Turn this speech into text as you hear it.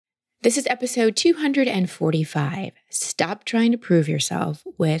This is episode 245, Stop Trying to Prove Yourself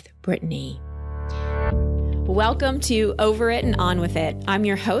with Brittany. Welcome to Over It and On With It. I'm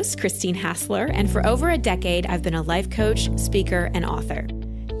your host, Christine Hassler, and for over a decade, I've been a life coach, speaker, and author.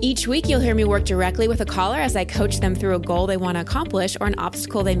 Each week, you'll hear me work directly with a caller as I coach them through a goal they want to accomplish or an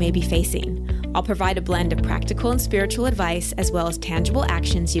obstacle they may be facing. I'll provide a blend of practical and spiritual advice, as well as tangible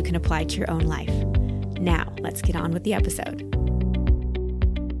actions you can apply to your own life. Now, let's get on with the episode.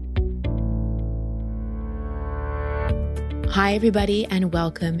 Hi, everybody, and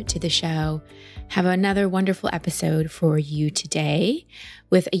welcome to the show. Have another wonderful episode for you today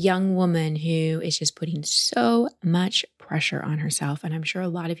with a young woman who is just putting so much pressure on herself. And I'm sure a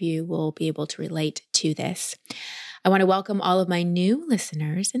lot of you will be able to relate to this. I want to welcome all of my new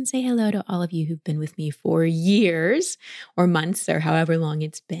listeners and say hello to all of you who've been with me for years or months or however long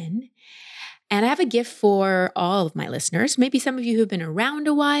it's been. And I have a gift for all of my listeners. Maybe some of you who've been around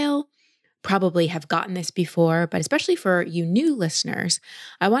a while probably have gotten this before, but especially for you new listeners,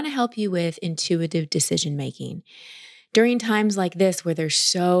 I want to help you with intuitive decision making. During times like this where there's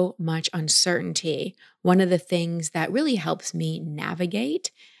so much uncertainty, one of the things that really helps me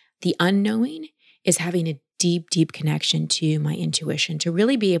navigate the unknowing is having a deep, deep connection to my intuition to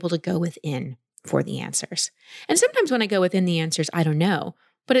really be able to go within for the answers. And sometimes when I go within the answers, I don't know,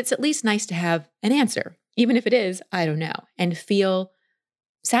 but it's at least nice to have an answer, even if it is, I don't know, and feel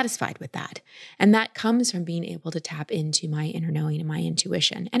satisfied with that. And that comes from being able to tap into my inner knowing and my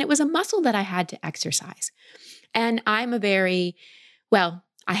intuition. And it was a muscle that I had to exercise. And I have a very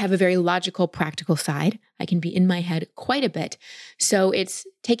logical, practical side. I can be in my head quite a bit. So it's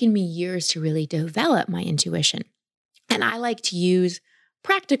taken me years to really develop my intuition. And I like to use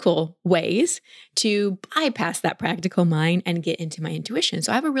practical ways to bypass that practical mind and get into my intuition.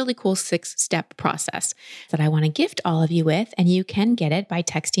 So I have a really cool 6-step process that I want to gift all of you with, and you can get it by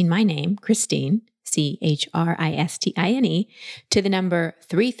texting my name, Christine, Chrisistine, to the number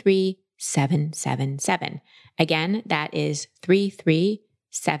 33777. Again, that is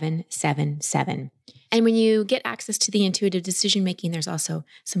 33777. And when you get access to the intuitive decision making, there's also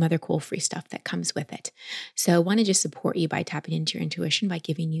some other cool free stuff that comes with it. So I want to just support you by tapping into your intuition by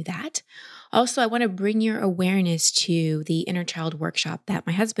giving you that. Also, I want to bring your awareness to the Inner Child Workshop that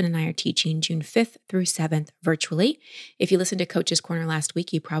my husband and I are teaching June 5th through 7th virtually. If you listened to Coach's Corner last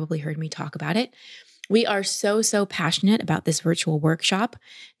week, you probably heard me talk about it. We are so passionate about this virtual workshop.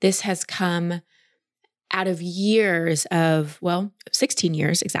 This has come out of years of, 16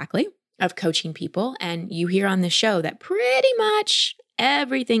 years exactly, of coaching people. And you hear on the show that pretty much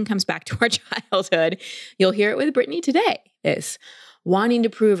everything comes back to our childhood. You'll hear it with Brittany today. This wanting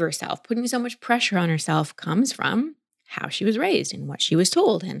to prove herself, putting so much pressure on herself comes from how she was raised and what she was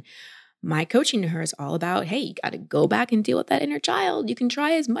told. And my coaching to her is all about, hey, you got to go back and deal with that inner child. You can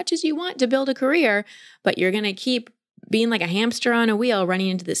try as much as you want to build a career, but you're going to keep being like a hamster on a wheel running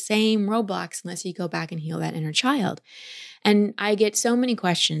into the same roadblocks unless you go back and heal that inner child. And I get so many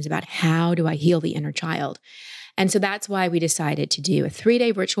questions about how do I heal the inner child? And so that's why we decided to do a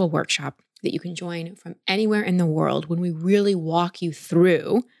 3-day virtual workshop that you can join from anywhere in the world when we really walk you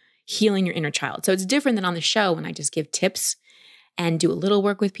through healing your inner child. So it's different than on the show when I just give tips and do a little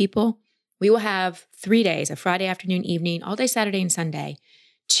work with people. We will have 3 days, a Friday afternoon, evening, all day Saturday and Sunday,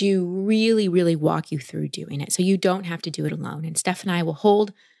 to really, really walk you through doing it. So you don't have to do it alone. And Steph and I will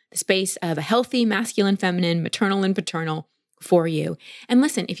hold the space of a healthy masculine, feminine, maternal, and paternal for you. And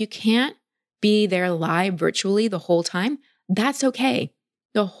listen, if you can't be there live virtually the whole time, that's okay.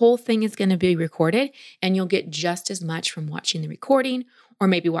 The whole thing is going to be recorded, and you'll get just as much from watching the recording, or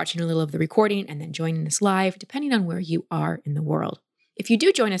maybe watching a little of the recording and then joining us live, depending on where you are in the world. If you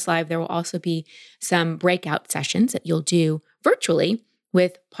do join us live, there will also be some breakout sessions that you'll do virtually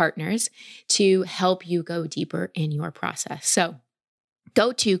with partners to help you go deeper in your process. So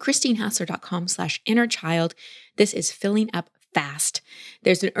go to christinehassler.com/innerchild. This is filling up fast.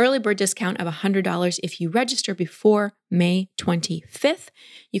 There's an early bird discount of $100 if you register before May 25th.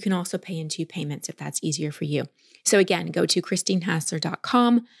 You can also pay in 2 payments if that's easier for you. So again, go to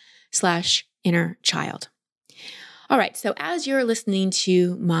christinehassler.com/innerchild. All right, so as you're listening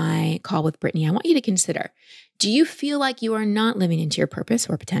to my call with Brittany, I want you to consider, do you feel like you are not living into your purpose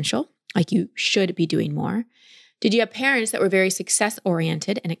or potential, like you should be doing more? Did you have parents that were very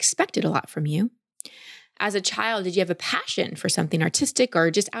success-oriented and expected a lot from you? As a child, did you have a passion for something artistic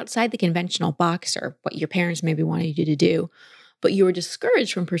or just outside the conventional box or what your parents maybe wanted you to do, but you were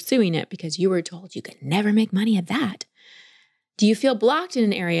discouraged from pursuing it because you were told you could never make money at that? Do you feel blocked in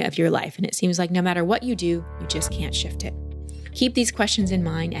an area of your life and it seems like no matter what you do, you just can't shift it? Keep these questions in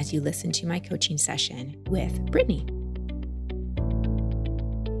mind as you listen to my coaching session with Brittany.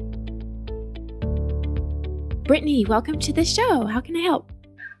 Brittany, welcome to the show. How can I help?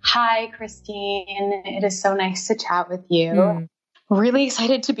 Hi, Christine. It is so nice to chat with you. Really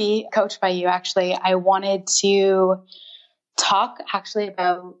excited to be coached by you, actually. I wanted to talk actually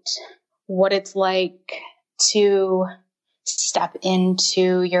about what it's like to step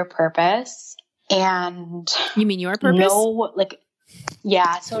into your purpose and You mean your purpose?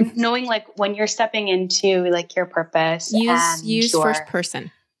 So knowing like when you're stepping into like your purpose, use first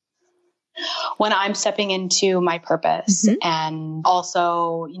person. When I'm stepping into my purpose and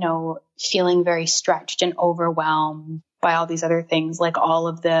also, feeling very stretched and overwhelmed by all these other things, like all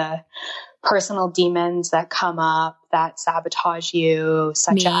of the personal demons that come up that sabotage you,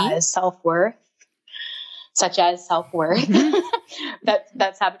 such as self-worth,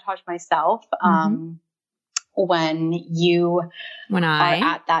 that sabotage myself. When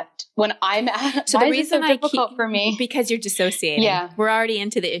I'm at, so the reason I difficult for me because you're dissociating. Yeah, we're already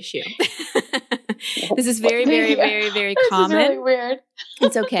into the issue. This is very, very, very, very common. This is really weird.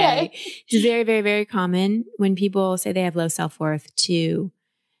 It's okay. It's very, very, very common when people say they have low self-worth to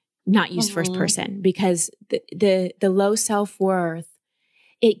not use first person, because the low self-worth,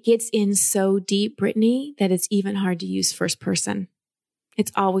 it gets in so deep, Brittany, that it's even hard to use first person.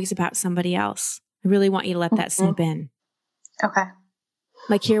 It's always about somebody else. I really want you to let that sink in. Okay.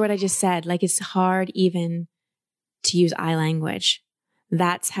 Like, hear what I just said. Like, it's hard even to use I language.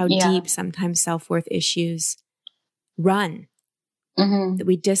 That's how deep sometimes self-worth issues run. That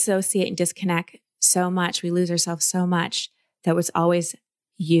we dissociate and disconnect so much. We lose ourselves so much that it's always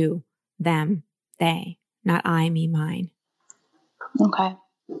you, them, they, not I, me, mine. Okay.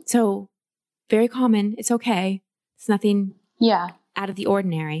 So very common. It's okay. It's nothing out of the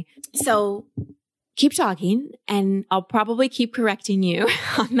ordinary. So keep talking, and I'll probably keep correcting you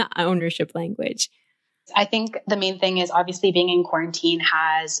on the ownership language. I think the main thing is obviously being in quarantine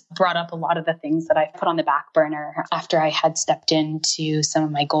has brought up a lot of the things that I've put on the back burner after I had stepped into some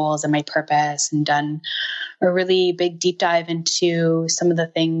of my goals and my purpose and done a really big deep dive into some of the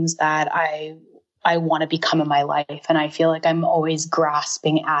things that I want to become in my life. And I feel like I'm always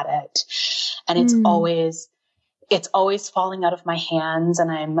grasping at it, and it's always falling out of my hands.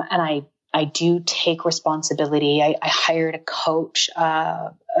 And I do take responsibility. I hired a coach,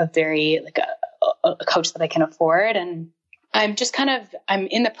 a coach that I can afford. And I'm just I'm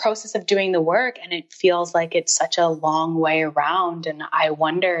in the process of doing the work, and it feels like it's such a long way around. And I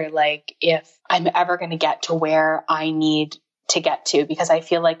wonder like if I'm ever going to get to where I need to get to, because I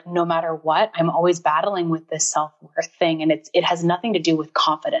feel like no matter what, I'm always battling with this self-worth thing. And it has nothing to do with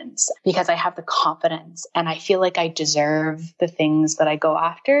confidence, because I have the confidence and I feel like I deserve the things that I go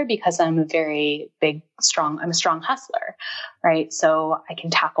after, because I'm a strong hustler, right? So I can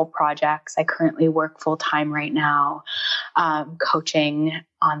tackle projects. I currently work full time right now, coaching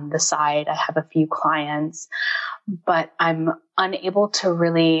on the side. I have a few clients, but I'm unable to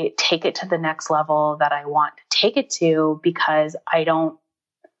really take it to the next level that I want to take it to, because I don't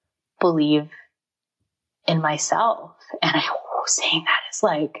believe in myself. And saying that is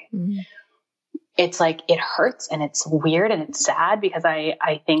like, it's like, it hurts and it's weird and it's sad, because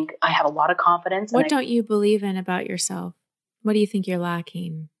I think I have a lot of confidence. What don't you believe in about yourself? What do you think you're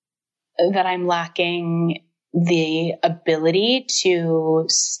lacking? That I'm lacking the ability to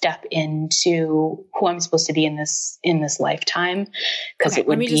step into who I'm supposed to be in this lifetime. Because it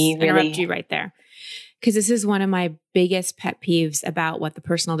would be really... Let me just interrupt you right there. Because this is one of my biggest pet peeves about what the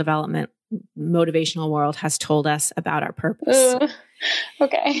personal development motivational world has told us about our purpose.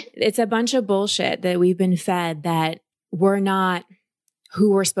 Okay. It's a bunch of bullshit that we've been fed, that we're not who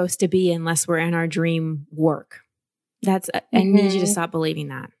we're supposed to be unless we're in our dream work. I need you to stop believing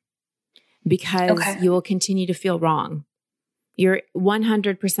that, because you will continue to feel wrong. You're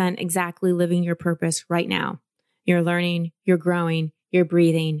 100% exactly living your purpose right now. You're learning, you're growing, you're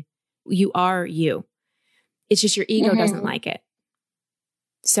breathing. You are you. It's just your ego doesn't like it.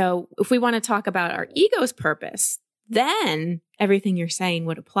 So if we want to talk about our ego's purpose, then everything you're saying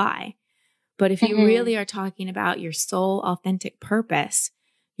would apply. But if you really are talking about your soul authentic purpose,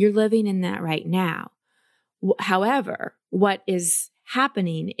 you're living in that right now. However, what is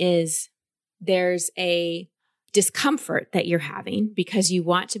happening is there's a discomfort that you're having because you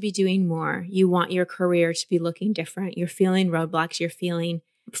want to be doing more. You want your career to be looking different. You're feeling roadblocks. You're feeling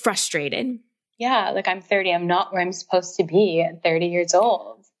frustrated. Yeah. Like, I'm 30. I'm not where I'm supposed to be at 30 years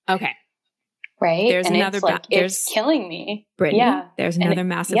old. Okay. Right. There's and another, it's killing me. Brittany, yeah. There's another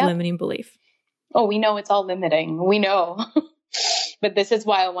massive limiting belief. Oh, we know it's all limiting. We know. But this is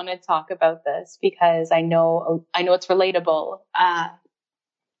why I want to talk about this, because I know it's relatable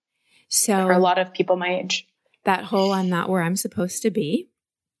for a lot of people my age. That whole I'm not where I'm supposed to be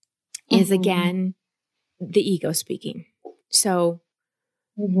is, again, the ego speaking. So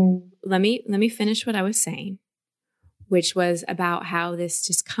let me finish what I was saying, which was about how this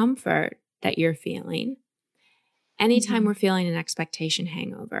discomfort that you're feeling, anytime we're feeling an expectation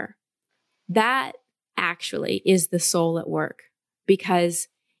hangover, that actually is the soul at work, because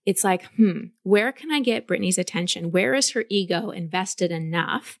it's like, where can I get Brittany's attention? Where is her ego invested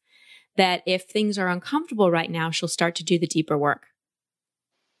enough that if things are uncomfortable right now, she'll start to do the deeper work?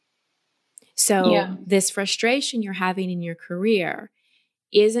 So this frustration you're having in your career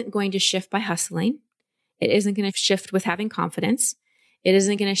isn't going to shift by hustling. It isn't going to shift with having confidence. It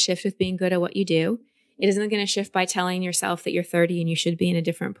isn't going to shift with being good at what you do. It isn't going to shift by telling yourself that you're 30 and you should be in a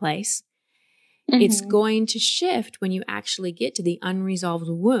different place. It's going to shift when you actually get to the unresolved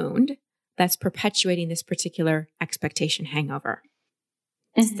wound that's perpetuating this particular expectation hangover.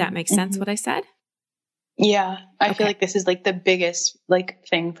 Does that make sense what I said? Yeah. I feel like this is like the biggest like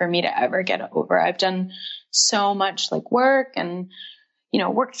thing for me to ever get over. I've done so much like work and,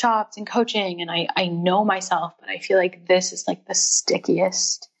 workshops and coaching, and I know myself, but I feel like this is like the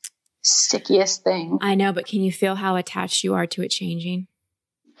stickiest thing. I know, but can you feel how attached you are to it changing?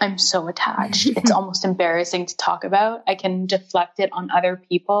 I'm so attached. It's almost embarrassing to talk about. I can deflect it on other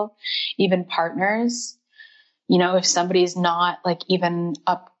people, even partners. If somebody's not like even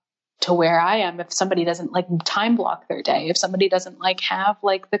up to where I am, if somebody doesn't like time block their day, if somebody doesn't like have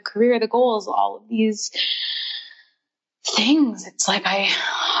like the career, the goals, all of these things, it's like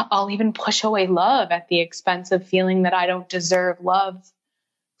I'll even push away love at the expense of feeling that I don't deserve love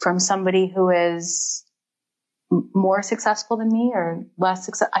from somebody who is more successful than me or less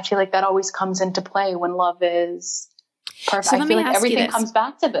success. I feel like that always comes into play when love is perfect. So I feel like everything comes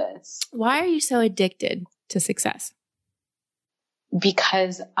back to this. Why are you so addicted to success?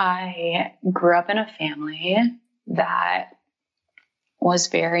 Because I grew up in a family that was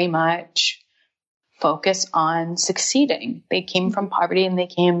very much focused on succeeding. They came from poverty, and they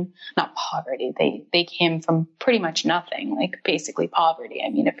came from pretty much nothing, like basically poverty. I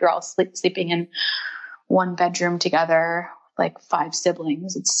mean, if you're all sleeping in one bedroom together, like 5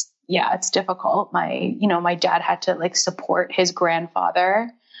 siblings, it's difficult. My dad had to like support his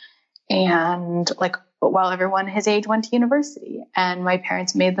grandfather, and like, while everyone his age went to university, and my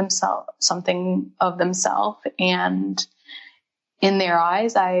parents made themselves something of themselves. And in their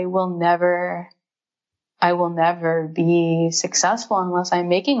eyes, I will never be successful unless I'm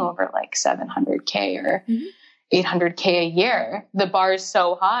making over like $700K or $800K a year. The bar is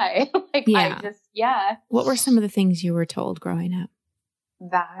so high. What were some of the things you were told growing up?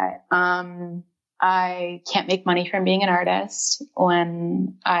 That I can't make money from being an artist.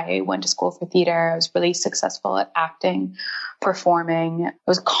 When I went to school for theater, I was really successful at acting, performing. I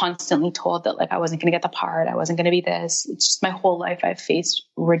was constantly told that like I wasn't going to get the part. I wasn't going to be this. It's just my whole life I've faced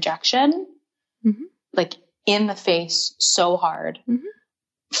rejection, like in the face so hard.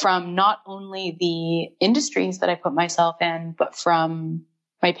 From not only the industries that I put myself in, but from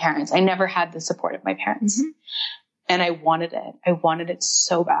my parents. I never had the support of my parents. And I wanted it. I wanted it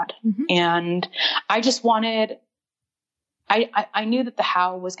so bad. And I just wanted, I knew that the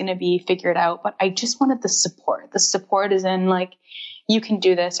how was going to be figured out, but I just wanted the support. The support is in like, you can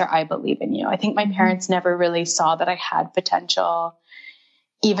do this, or I believe in you. I think my parents never really saw that I had potential,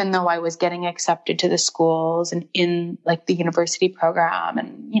 even though I was getting accepted to the schools and in like the university program.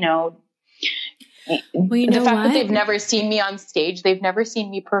 And, the fact that they've never seen me on stage, they've never seen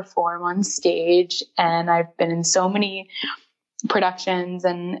me perform on stage. And I've been in so many productions,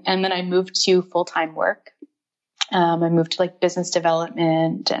 and then I moved to full-time work. I moved to like business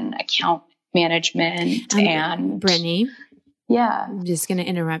development and account management. And Brittany, I'm just going to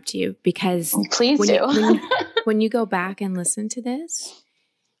interrupt you because please do. When you go back and listen to this,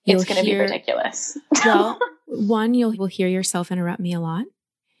 it's going to be ridiculous. Well, one, you'll hear yourself interrupt me a lot.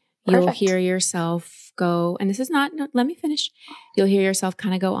 You'll hear yourself go, and this is not, no, let me finish. You'll hear yourself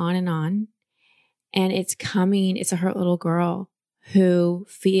kind of go on. And it's a hurt little girl who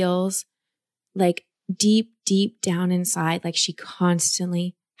feels like deep down inside, like she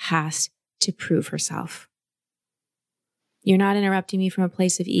constantly has to prove herself. You're not interrupting me from a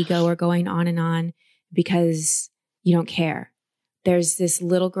place of ego or going on because you don't care. There's this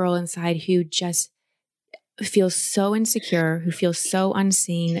little girl inside who just feels so insecure, who feels so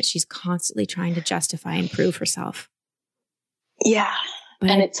unseen that she's constantly trying to justify and prove herself. Yeah.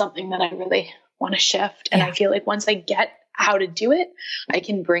 And it's something that I really want to shift. And I feel like once I get how to do it, I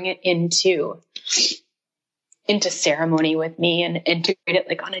can bring it into ceremony with me and integrate it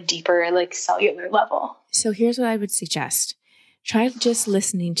like on a deeper, like cellular level. So here's what I would suggest. Try just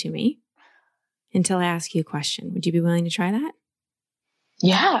listening to me until I ask you a question. Would you be willing to try that?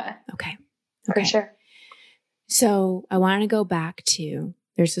 Yeah. Okay. For sure. So I want to go back to,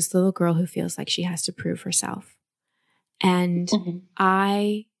 there's this little girl who feels like she has to prove herself. And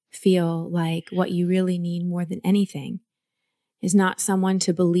I feel like what you really need more than anything is not someone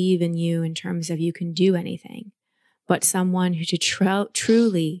to believe in you in terms of you can do anything, but someone who to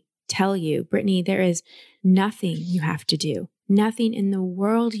truly tell you, Brittany, there is nothing you have to do, nothing in the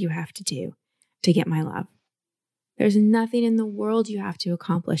world you have to do to get my love. There's nothing in the world you have to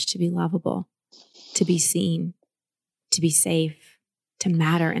accomplish to be lovable, to be seen, to be safe, to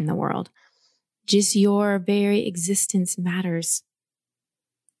matter in the world. Just your very existence matters.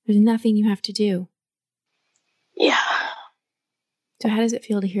 There's nothing you have to do. Yeah. So how does it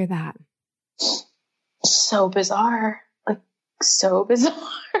feel to hear that? So bizarre. Like, so bizarre.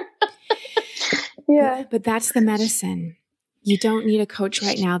 Yeah. But that's the medicine. You don't need a coach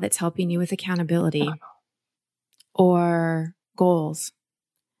right now that's helping you with accountability or goals,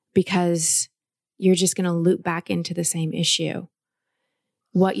 because you're just going to loop back into the same issue.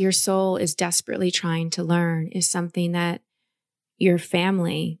 What your soul is desperately trying to learn is something that your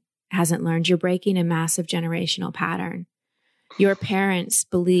family hasn't learned. You're breaking a massive generational pattern. Your parents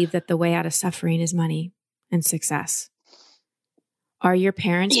believe that the way out of suffering is money and success. Are your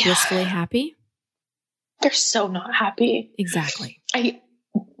parents blissfully happy? They're so not happy. Exactly.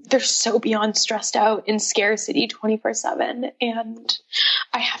 They're so beyond stressed out in scarcity 24/7. And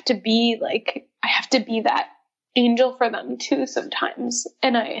I have to be that angel for them too sometimes.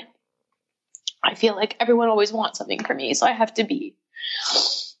 And I feel like everyone always wants something from me. So I have to be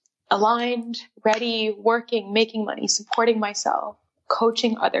aligned, ready, working, making money, supporting myself,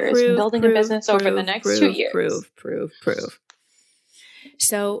 coaching others, building a business over the next 2 years. Prove.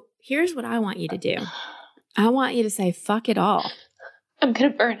 So here's what I want you to do. I want you to say, fuck it all. I'm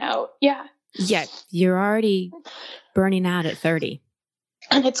going to burn out. Yeah. Yeah. You're already burning out at 30.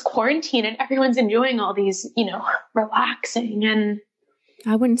 And it's quarantine and everyone's enjoying all these, relaxing. And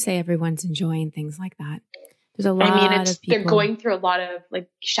I wouldn't say everyone's enjoying things like that. There's a lot of people. They're going through a lot of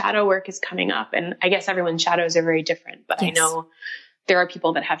shadow work is coming up. And I guess everyone's shadows are very different, but yes. I know there are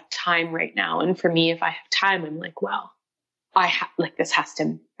people that have time right now. And for me, if I have time, I'm like, well, I have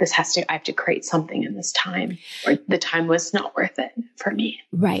to create something in this time, or the time was not worth it for me.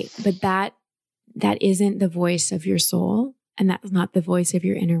 Right. But that isn't the voice of your soul. And that's not the voice of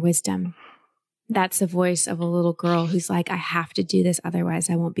your inner wisdom. That's the voice of a little girl who's like, I have to do this. Otherwise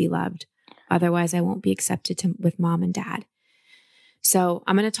I won't be loved. Otherwise I won't be accepted with mom and dad. So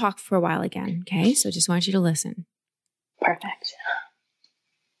I'm going to talk for a while again. Okay. So just want you to listen. Perfect.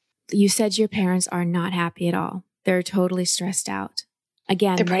 You said your parents are not happy at all. They're totally stressed out.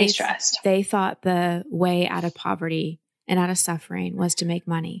 Again, they're pretty stressed. They thought the way out of poverty and out of suffering was to make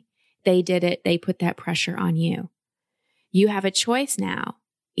money. They did it. They put that pressure on you. You have a choice now.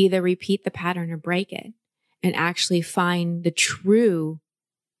 Either repeat the pattern or break it and actually find the true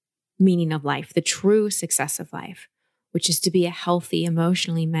meaning of life, the true success of life, which is to be a healthy,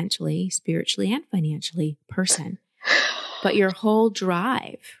 emotionally, mentally, spiritually, and financially person. But your whole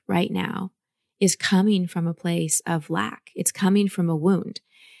drive right now is coming from a place of lack. It's coming from a wound.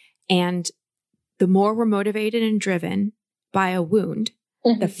 And the more we're motivated and driven by a wound,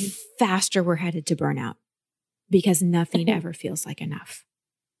 the faster we're headed to burnout, because nothing ever feels like enough.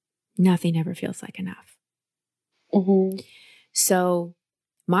 Nothing ever feels like enough. So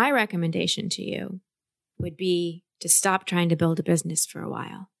my recommendation to you would be to stop trying to build a business for a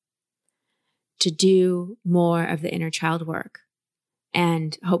while, to do more of the inner child work.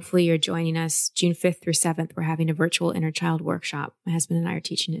 And hopefully you're joining us June 5th through 7th. We're having a virtual inner child workshop. My husband and I are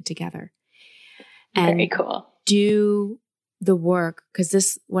teaching it together. And very cool. Do the work, because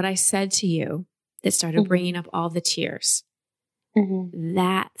this, what I said to you that started bringing up all the tears,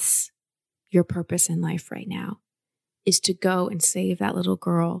 that's your purpose in life right now, is to go and save that little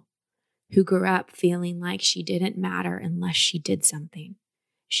girl who grew up feeling like she didn't matter unless she did something.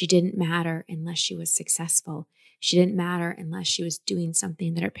 She didn't matter unless she was successful. She didn't matter unless she was doing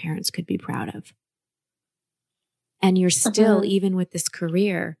something that her parents could be proud of. And you're still, even with this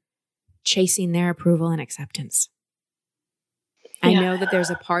career, chasing their approval and acceptance. I know that there's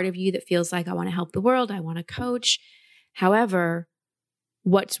a part of you that feels like, I want to help the world. I want to coach. However,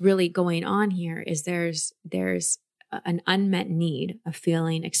 what's really going on here is there's an unmet need of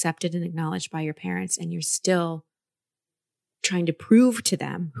feeling accepted and acknowledged by your parents, and you're still trying to prove to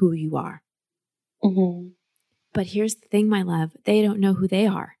them who you are. But here's the thing, my love, they don't know who they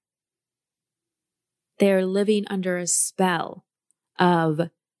are. They're living under a spell of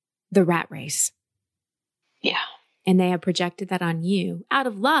the rat race. Yeah. And they have projected that on you out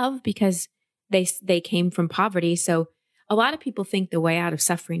of love, because they came from poverty. So a lot of people think the way out of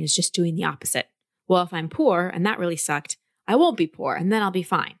suffering is just doing the opposite. Well, if I'm poor and that really sucked, I won't be poor and then I'll be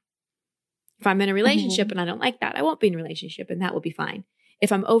fine. If I'm in a relationship and I don't like that, I won't be in a relationship and that will be fine.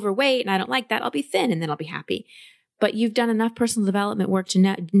 If I'm overweight and I don't like that, I'll be thin and then I'll be happy. But you've done enough personal development work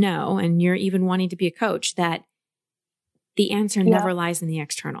to know, and you're even wanting to be a coach, that the answer never lies in the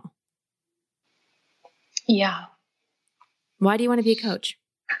external. Yeah. Why do you want to be a coach?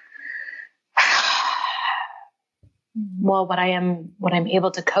 Well, what I'm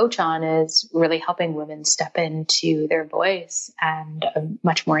able to coach on is really helping women step into their voice and a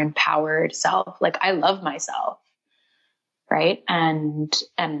much more empowered self. Like, I love myself, right? And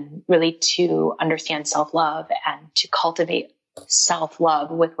really to understand self-love and to cultivate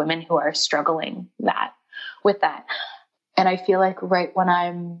self-love with women who are struggling with that. And I feel like right when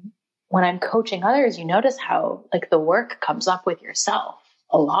I'm coaching others, you notice how like the work comes up with yourself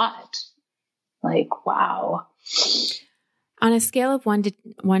a lot. Like, wow. On a scale of 1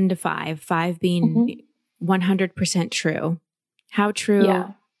 to 5, 5 being 100% true, how true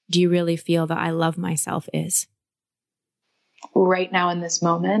do you really feel that I love myself is? Right now in this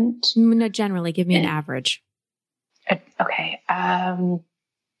moment? No, generally, give me an average. Okay. I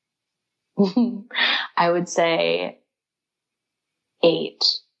would say 8,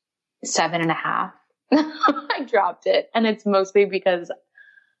 7.5. I dropped it. And it's mostly because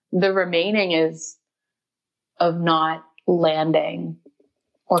the remaining is of not landing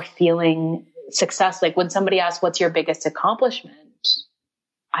or feeling success. Like when somebody asks, what's your biggest accomplishment?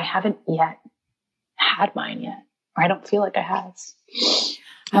 I haven't yet had mine yet, or I don't feel like I have.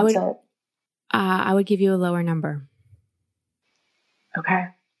 I would give you a lower number. Okay.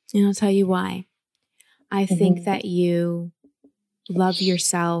 And I'll tell you why. I think that you love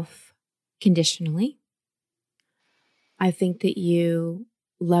yourself conditionally. I think that you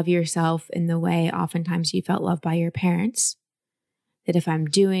love yourself in the way oftentimes you felt loved by your parents. That if I'm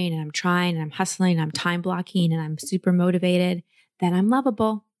doing and I'm trying and I'm hustling and I'm time blocking and I'm super motivated, then I'm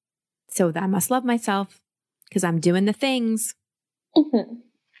lovable. So I must love myself because I'm doing the things.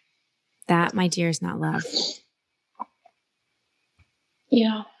 That, my dear, is not love.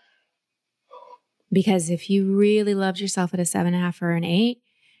 Yeah. Because if you really loved yourself at a 7.5 or an 8,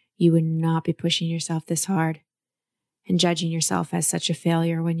 you would not be pushing yourself this hard and judging yourself as such a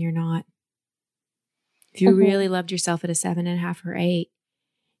failure when you're not. If you really loved yourself at a 7.5 or 8,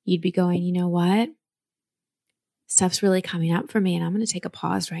 you'd be going, you know what? Stuff's really coming up for me and I'm going to take a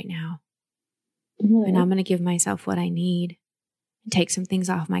pause right now. And I'm going to give myself what I need and take some things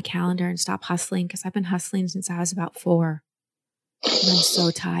off my calendar and stop hustling, because I've been hustling since I was about 4. And I'm so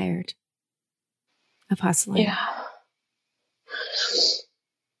tired of hustling. Yeah.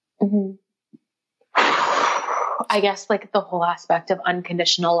 I guess like the whole aspect of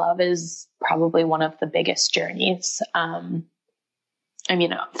unconditional love is probably one of the biggest journeys. I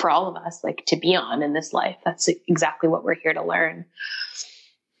mean, for all of us, like to be on in this life, that's exactly what we're here to learn.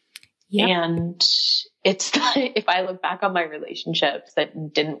 Yep. And it's, if I look back on my relationships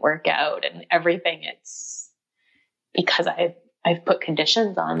that didn't work out and everything, it's because I've put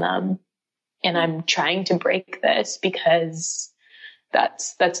conditions on them, and I'm trying to break this because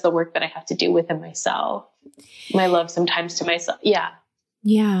that's the work that I have to do within myself. My love sometimes to myself. Yeah.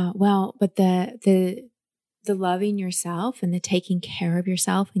 Yeah. Well, but the loving yourself and the taking care of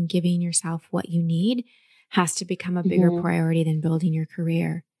yourself and giving yourself what you need has to become a bigger priority than building your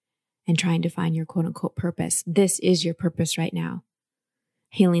career and trying to find your quote unquote purpose. This is your purpose right now.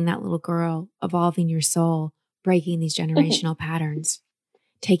 Healing that little girl, evolving your soul, breaking these generational patterns,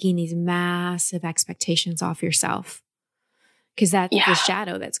 taking these massive expectations off yourself. Because that's the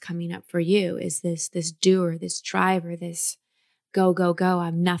shadow that's coming up for you, is this doer, this driver, this go, go, go.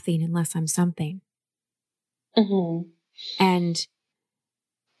 I'm nothing unless I'm something. And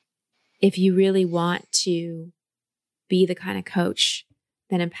if you really want to be the kind of coach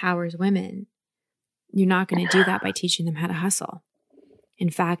that empowers women, you're not going to do that by teaching them how to hustle. In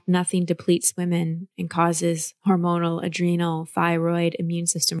fact, nothing depletes women and causes hormonal, adrenal, thyroid, immune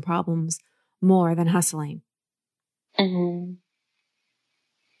system problems more than hustling.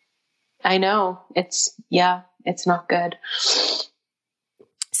 I know. It's not good.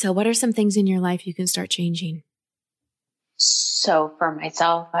 So what are some things in your life you can start changing? So for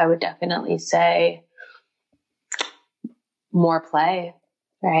myself, I would definitely say more play,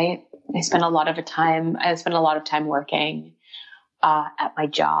 right? I spend a lot of time working at my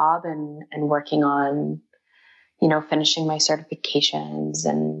job and working on, finishing my certifications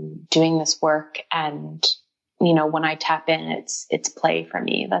and doing this work. And, when I tap in, it's play for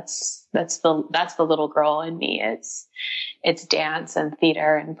me. That's the little girl in me. It's dance and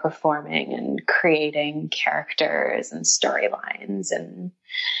theater and performing and creating characters and storylines and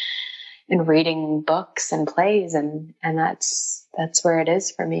reading books and plays. And that's where it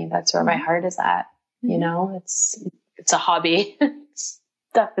is for me. That's where my heart is at. You know, it's a hobby. It's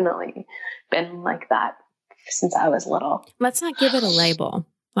definitely been like that since I was little. Let's not give it a label.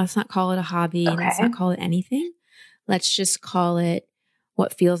 Let's not call it a hobby. Okay. Let's not call it anything. Let's just call it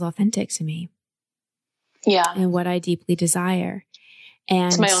what feels authentic to me. Yeah. And what I deeply desire. And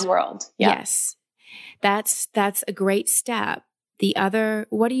it's my own world. Yeah. Yes. That's a great step. The other,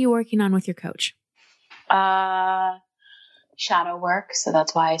 what are you working on with your coach? Shadow work. So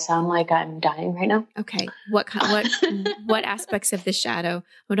that's why I sound like I'm dying right now. Okay. What aspects of the shadow?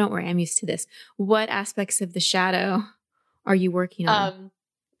 Oh, don't worry. I'm used to this. What aspects of the shadow are you working on?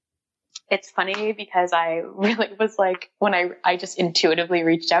 It's funny because I really was like, when I just intuitively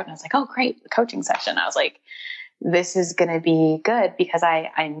reached out and I was like, oh, great, the coaching session. I was like, this is going to be good because I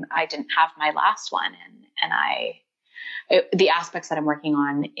didn't have my last one. And the aspects that I'm working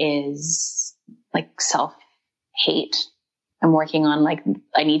on is like self-hate. I'm working on like,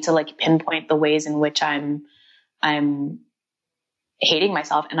 I need to like pinpoint the ways in which I'm hating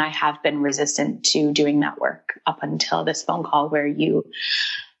myself. And I have been resistant to doing that work up until this phone call where you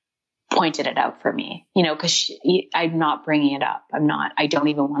pointed it out for me, you know, cause I'm not bringing it up. I don't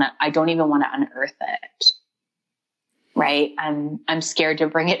even want to unearth it. Right. I'm scared to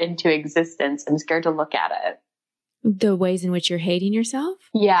bring it into existence. I'm scared to look at it. The ways in which you're hating yourself?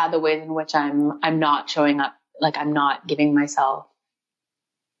 Yeah. The ways in which I'm not showing up. Like I'm not giving myself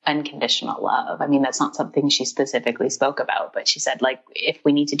unconditional love. I mean, that's not something she specifically spoke about, but she said like, if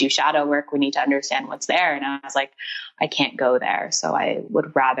we need to do shadow work, we need to understand what's there. And I was like, I can't go there. So I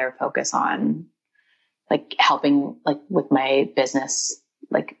would rather focus on like helping like with my business,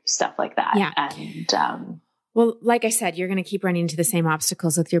 like stuff like that. Yeah. And, well, like I said, you're going to keep running into the same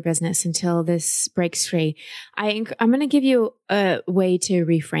obstacles with your business until this breaks free. I'm going to give you a way to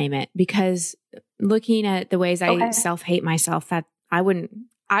reframe it, because looking at the ways I self-hate myself, that I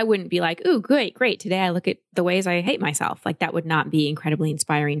wouldn't be like, ooh, great. Today I look at the ways I hate myself. Like that would not be incredibly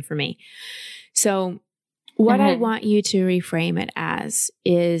inspiring for me. So what I want you to reframe it as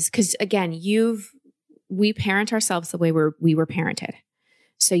is, because again, we parent ourselves the way we were parented.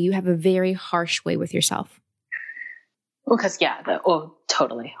 So you have a very harsh way with yourself. Because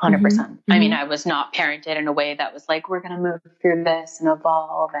totally. 100%. I mean, I was not parented in a way that was like, we're going to move through this and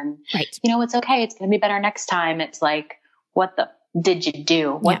evolve and, you know, it's okay. It's going to be better next time. It's like, what did you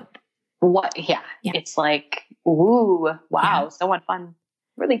do? What? Yeah. It's like, ooh, wow. So much fun.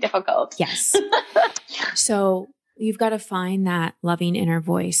 Really difficult. Yes. So you've got to find that loving inner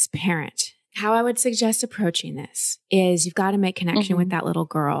voice parent. How I would suggest approaching this is you've got to make connection with that little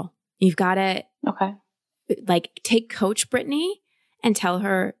girl. You've got to like take Coach Brittany and tell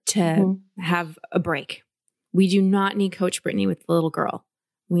her to have a break. We do not need Coach Brittany with the little girl.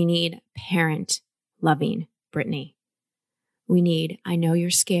 We need parent loving Brittany. We need, I know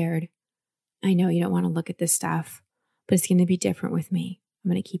you're scared. I know you don't want to look at this stuff, but it's going to be different with me.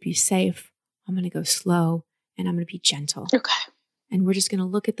 I'm going to keep you safe. I'm going to go slow and I'm going to be gentle. Okay. And we're just going to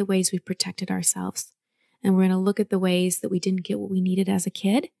look at the ways we've protected ourselves. And we're going to look at the ways that we didn't get what we needed as a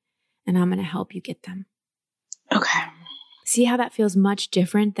kid. And I'm going to help you get them. Okay. See how that feels much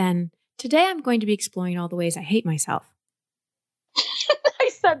different than today I'm going to be exploring all the ways I hate myself. I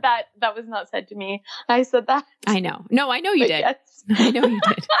said that. That was not said to me. I said that. I know. No, I know you did. Yes. I know you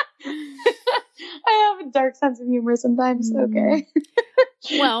did. I have a dark sense of humor sometimes. Okay.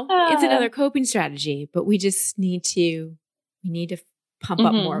 Well, it's another coping strategy, but we just need to pump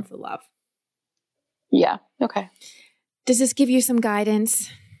up more of the love. Yeah. Okay. Does this give you some guidance?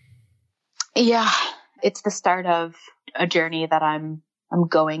 Yeah. It's the start of a journey that I'm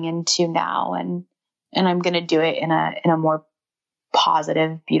going into now, and I'm going to do it in a more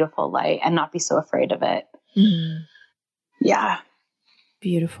positive, beautiful light and not be so afraid of it. Yeah.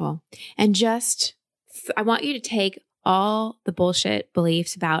 Beautiful. And I want you to take all the bullshit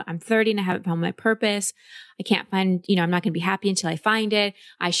beliefs about I'm 30 and I haven't found my purpose. I can't find, I'm not going to be happy until I find it.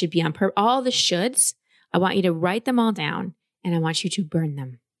 I should be on purpose. All the shoulds. I want you to write them all down and I want you to burn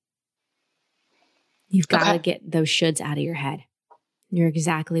them. You've got to get those shoulds out of your head. You're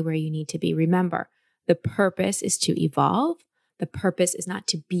exactly where you need to be. Remember, the purpose is to evolve. The purpose is not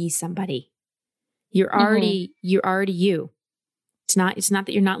to be somebody. You're already you. It's not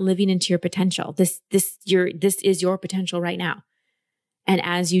that you're not living into your potential. This is your potential right now. And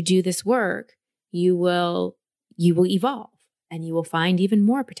as you do this work, you will evolve and you will find even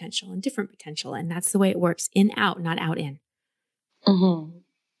more potential and different potential. And that's the way it works. In, out, not out, in.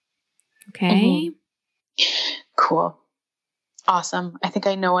 Okay. Cool. Awesome. I think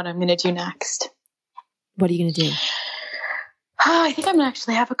I know what I'm going to do next. What are you going to do? I think I'm going to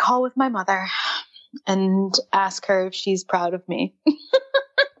actually have a call with my mother and ask her if she's proud of me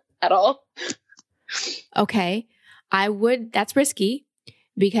at all. Okay. That's risky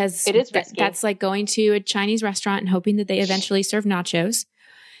because it is risky. That's like going to a Chinese restaurant and hoping that they eventually serve nachos.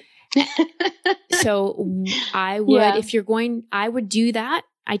 So I would do that.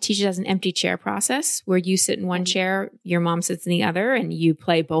 I teach it as an empty chair process where you sit in one chair, your mom sits in the other, and you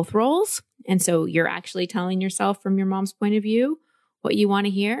play both roles. And so you're actually telling yourself from your mom's point of view what you want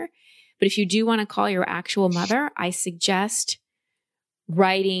to hear. But if you do want to call your actual mother, I suggest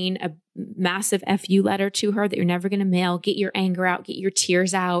writing a massive FU letter to her that you're never going to mail. Get your anger out, get your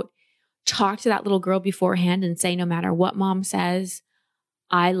tears out, talk to that little girl beforehand and say, no matter what mom says,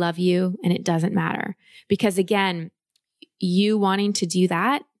 I love you and it doesn't matter. Because again, you wanting to do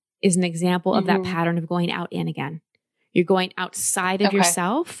that is an example of that pattern of going out in again. You're going outside of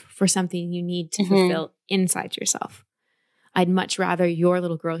yourself for something you need to fulfill inside yourself. I'd much rather your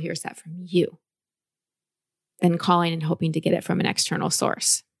little girl hears that from you than calling and hoping to get it from an external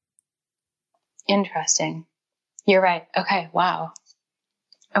source. Interesting. You're right. Okay. Wow.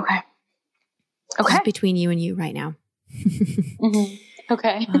 Okay. This is between you and you right now.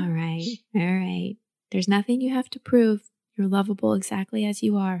 Okay. All right. All right. There's nothing you have to prove. You're lovable exactly as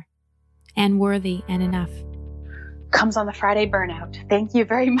you are and worthy and enough. Comes on the Friday burnout. Thank you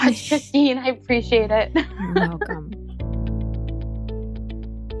very much, Christine. I appreciate it. You're welcome.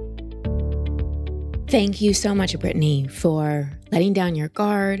 Thank you so much, Brittany, for letting down your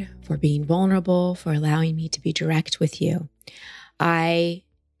guard, for being vulnerable, for allowing me to be direct with you. I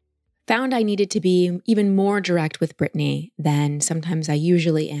found I needed to be even more direct with Brittany than sometimes I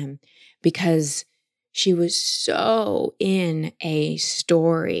usually am because she was so in a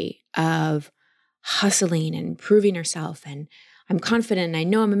story of hustling and proving herself. And I'm confident and I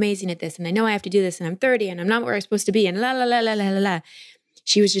know I'm amazing at this and I know I have to do this and I'm 30 and I'm not where I'm supposed to be and la, la, la, la, la, la, la.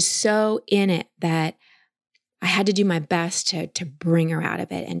 She was just so in it that I had to do my best to bring her out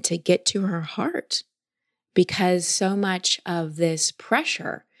of it and to get to her heart because so much of this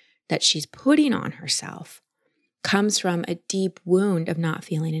pressure that she's putting on herself comes from a deep wound of not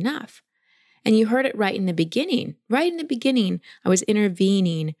feeling enough. And you heard it right in the beginning. Right in the beginning, I was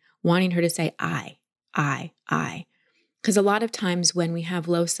intervening, wanting her to say, I. Because a lot of times when we have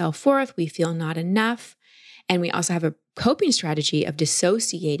low self-worth, we feel not enough. And we also have a coping strategy of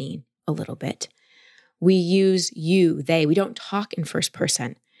dissociating a little bit. We use you, they. We don't talk in first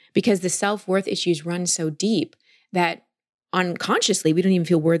person because the self-worth issues run so deep that unconsciously, we don't even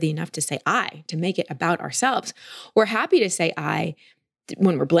feel worthy enough to say I, to make it about ourselves. We're happy to say I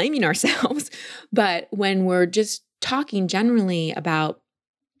when we're blaming ourselves, but when we're just talking generally about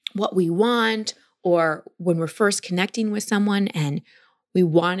what we want or when we're first connecting with someone and we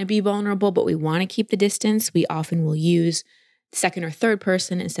want to be vulnerable, but we want to keep the distance, we often will use second or third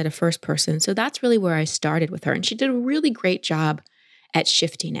person instead of first person. So that's really where I started with her. And she did a really great job at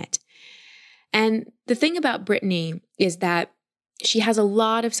shifting it. And the thing about Brittany is that she has a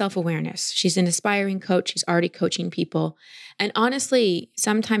lot of self-awareness. She's an aspiring coach. She's already coaching people. And honestly,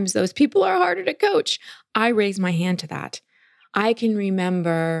 sometimes those people are harder to coach. I raise my hand to that. I can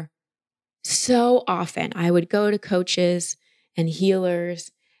remember so often I would go to coaches and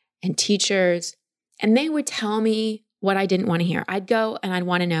healers and teachers, and they would tell me what I didn't want to hear. I'd go and I'd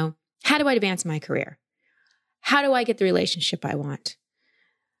want to know, how do I advance my career? How do I get the relationship I want?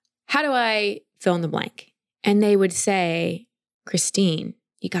 How do I fill in the blank? And they would say, Christine,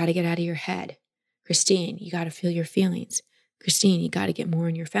 you got to get out of your head. Christine, you got to feel your feelings. Christine, you got to get more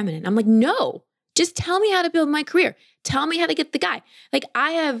in your feminine. I'm like, no, just tell me how to build my career. Tell me how to get the guy. Like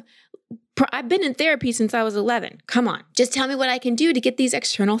I've been in therapy since I was 11. Come on, just tell me what I can do to get these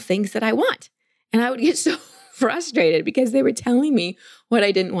external things that I want. And I would get so frustrated because they were telling me what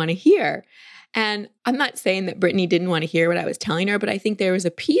I didn't want to hear. And I'm not saying that Brittany didn't want to hear what I was telling her, but I think there was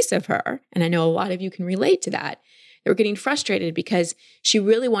a piece of her, and I know a lot of you can relate to that. They were getting frustrated because she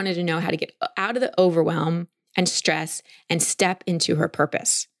really wanted to know how to get out of the overwhelm and stress and step into her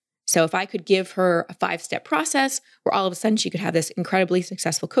purpose. So if I could give her a 5-step process where all of a sudden she could have this incredibly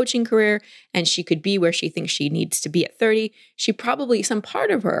successful coaching career and she could be where she thinks she needs to be at 30, she probably, some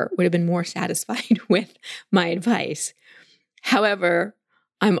part of her would have been more satisfied with my advice. However,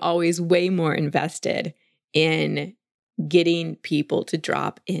 I'm always way more invested in getting people to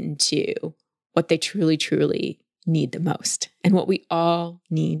drop into what they truly, truly need the most. And what we all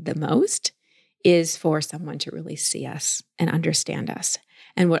need the most is for someone to really see us and understand us.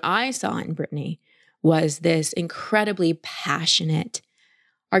 And what I saw in Brittany was this incredibly passionate,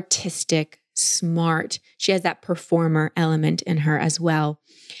 artistic, smart, she has that performer element in her as well,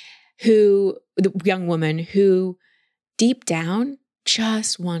 the young woman who deep down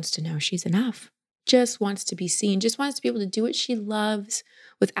just wants to know she's enough, just wants to be seen, just wants to be able to do what she loves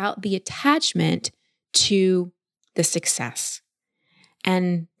without the attachment to the success.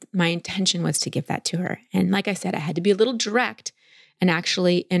 And my intention was to give that to her. And like I said, I had to be a little direct and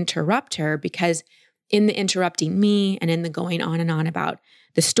actually interrupt her, because in the interrupting me and in the going on and on about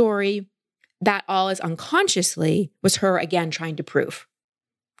the story, that all is unconsciously was her again trying to prove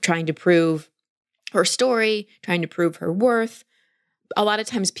her story, trying to prove her worth. A lot of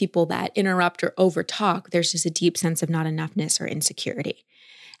times people that interrupt or overtalk, there's just a deep sense of not enoughness or insecurity.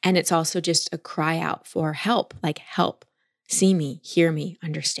 And it's also just a cry out for help, like help, see me, hear me,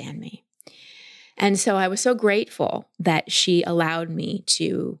 understand me. And so I was so grateful that she allowed me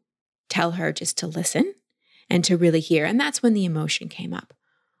to tell her just to listen and to really hear. And that's when the emotion came up,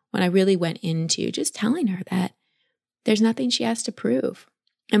 when I really went into just telling her that there's nothing she has to prove,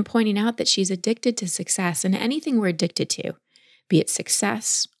 and pointing out that she's addicted to success. And anything we're addicted to, be it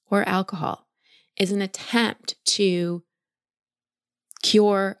success or alcohol, is an attempt to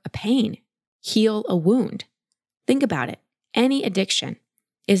cure a pain, heal a wound. Think about it. Any addiction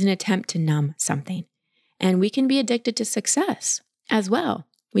is an attempt to numb something. And we can be addicted to success as well.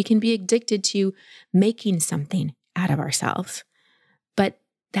 We can be addicted to making something out of ourselves. But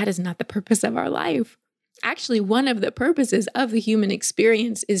that is not the purpose of our life. Actually, one of the purposes of the human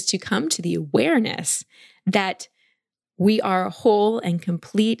experience is to come to the awareness that we are whole and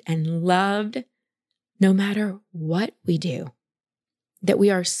complete and loved no matter what we do, that we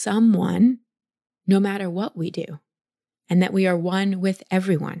are someone no matter what we do, and that we are one with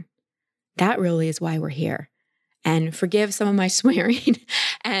everyone. That really is why we're here. And forgive some of my swearing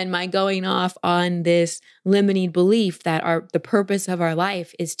and my going off on this limiting belief that the purpose of our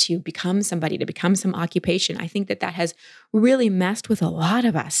life is to become somebody, to become some occupation. I think that has really messed with a lot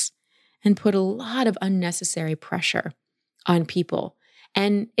of us and put a lot of unnecessary pressure on people.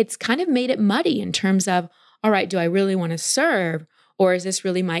 And it's kind of made it muddy in terms of, all right, do I really want to serve? Or is this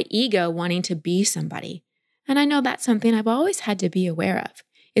really my ego wanting to be somebody? And I know that's something I've always had to be aware of,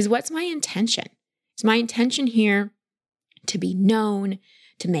 is what's my intention? Is my intention here to be known,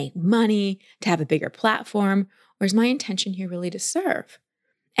 to make money, to have a bigger platform? Or is my intention here really to serve?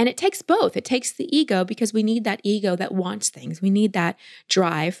 And it takes both. It takes the ego, because we need that ego that wants things. We need that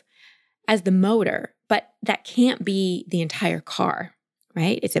drive as the motor, but that can't be the entire car,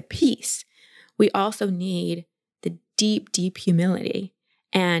 right? It's a piece. We also need the deep, deep humility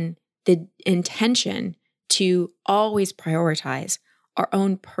and the intention to always prioritize our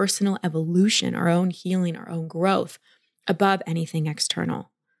own personal evolution, our own healing, our own growth above anything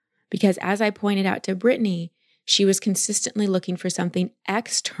external. Because as I pointed out to Brittany, she was consistently looking for something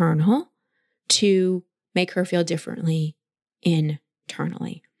external to make her feel differently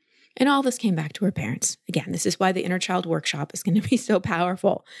internally. And all this came back to her parents. Again, this is why the Inner Child Workshop is going to be so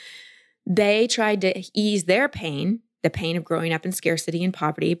powerful. They tried to ease their pain, the pain of growing up in scarcity and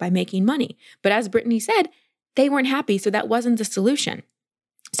poverty, by making money. But as Brittany said, they weren't happy, so that wasn't the solution.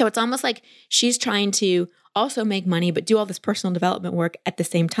 So it's almost like she's trying to also make money, but do all this personal development work at the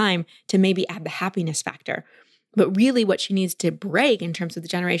same time to maybe add the happiness factor. But really what she needs to break in terms of the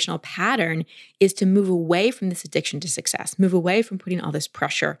generational pattern is to move away from this addiction to success, move away from putting all this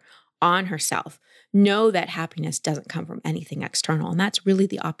pressure on herself. Know that happiness doesn't come from anything external. And that's really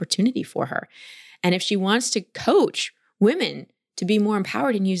the opportunity for her. And if she wants to coach women to be more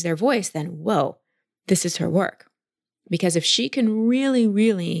empowered and use their voice, then whoa, this is her work. Because if she can really,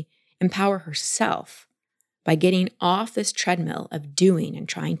 really empower herself by getting off this treadmill of doing and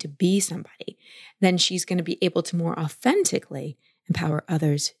trying to be somebody, then she's going to be able to more authentically empower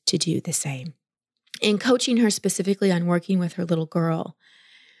others to do the same. In coaching her specifically on working with her little girl,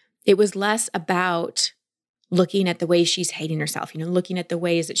 it was less about looking at the ways she's hating herself, looking at the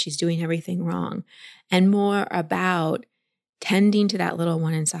ways that she's doing everything wrong, and more about tending to that little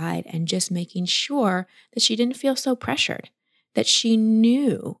one inside and just making sure that she didn't feel so pressured, that she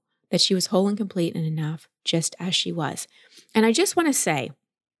knew that she was whole and complete and enough just as she was. And I just want to say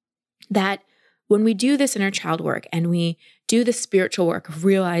that when we do this inner child work and we do the spiritual work of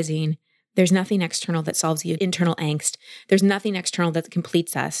realizing there's nothing external that solves the internal angst, there's nothing external that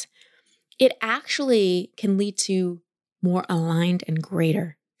completes us, it actually can lead to more aligned and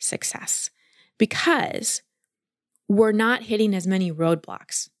greater success, because we're not hitting as many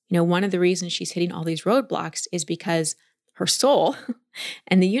roadblocks. One of the reasons she's hitting all these roadblocks is because her soul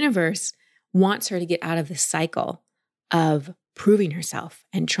and the universe wants her to get out of this cycle of proving herself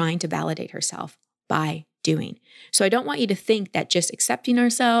and trying to validate herself by doing. So I don't want you to think that just accepting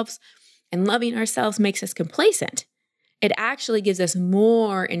ourselves and loving ourselves makes us complacent. It actually gives us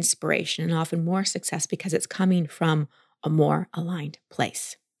more inspiration and often more success because it's coming from a more aligned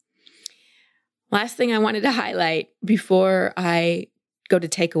place. Last thing I wanted to highlight before I go to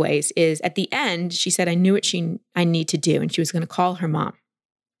takeaways is at the end, she said, I knew what I need to do, and she was going to call her mom.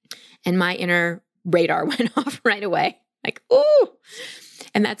 And my inner radar went off right away. Like, ooh.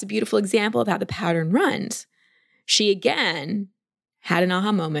 And that's a beautiful example of how the pattern runs. She again had an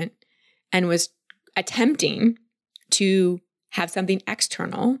aha moment and was attempting to have something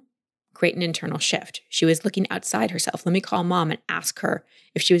external create an internal shift. She was looking outside herself. Let me call mom and ask her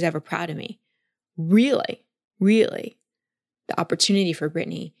if she was ever proud of me. Really, really, the opportunity for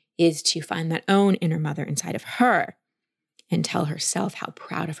Brittany is to find that own inner mother inside of her and tell herself how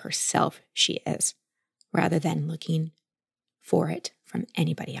proud of herself she is, rather than looking for it from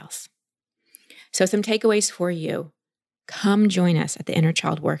anybody else. So some takeaways for you. Come join us at the Inner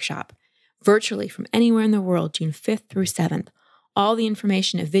Child Workshop, virtually from anywhere in the world, June 5th through 7th. All the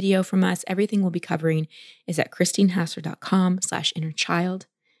information, a video from us, everything we'll be covering is at christinehassler.com/innerchild.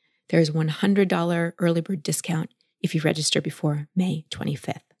 There's a $100 early bird discount if you register before May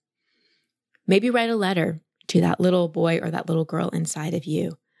 25th. Maybe write a letter to that little boy or that little girl inside of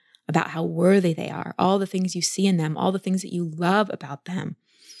you about how worthy they are, all the things you see in them, all the things that you love about them.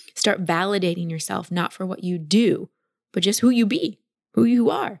 Start validating yourself, not for what you do, but just who you be, who you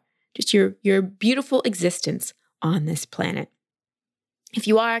are, just your beautiful existence on this planet. If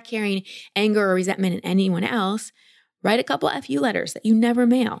you are carrying anger or resentment in anyone else, write a couple FU letters that you never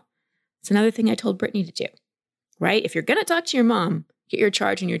mail. It's another thing I told Brittany to do, right? If you're going to talk to your mom, get your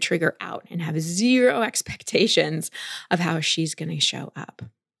charge and your trigger out and have zero expectations of how she's going to show up.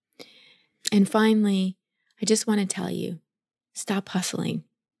 And finally, I just want to tell you, stop hustling.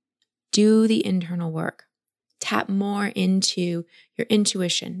 Do the internal work. Tap more into your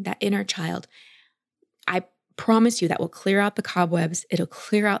intuition, that inner child. I promise you that will clear out the cobwebs. It'll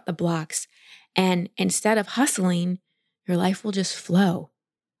clear out the blocks. And instead of hustling, your life will just flow.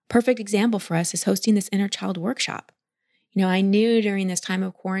 Perfect example for us is hosting this Inner Child Workshop. You know, I knew during this time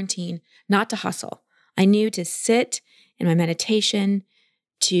of quarantine not to hustle. I knew to sit in my meditation,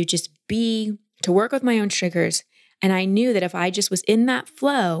 to just be, to work with my own triggers. And I knew that if I just was in that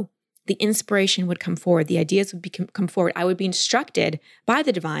flow, the inspiration would come forward. The ideas would come forward. I would be instructed by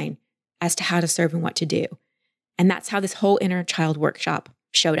the divine as to how to serve and what to do. And that's how this whole Inner Child Workshop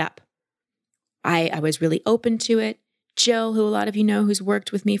showed up. I was really open to it. Jill, who a lot of you know, who's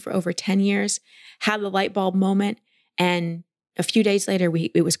worked with me for over 10 years, had the light bulb moment. And a few days later,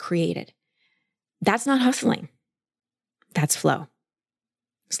 it was created. That's not hustling. That's flow.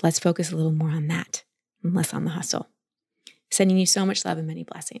 So let's focus a little more on that and less on the hustle. Sending you so much love and many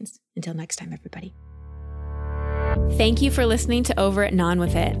blessings. Until next time, everybody. Thank you for listening to Over It and On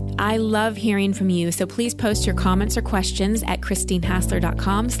With It. I love hearing from you, so please post your comments or questions at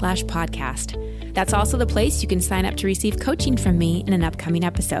christinehassler.com/podcast. That's also the place you can sign up to receive coaching from me in an upcoming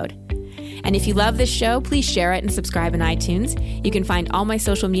episode. And if you love this show, please share it and subscribe in iTunes. You can find all my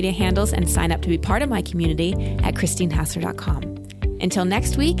social media handles and sign up to be part of my community at christinehassler.com. Until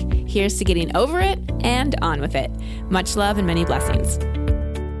next week, here's to getting over it and on with it. Much love and many blessings.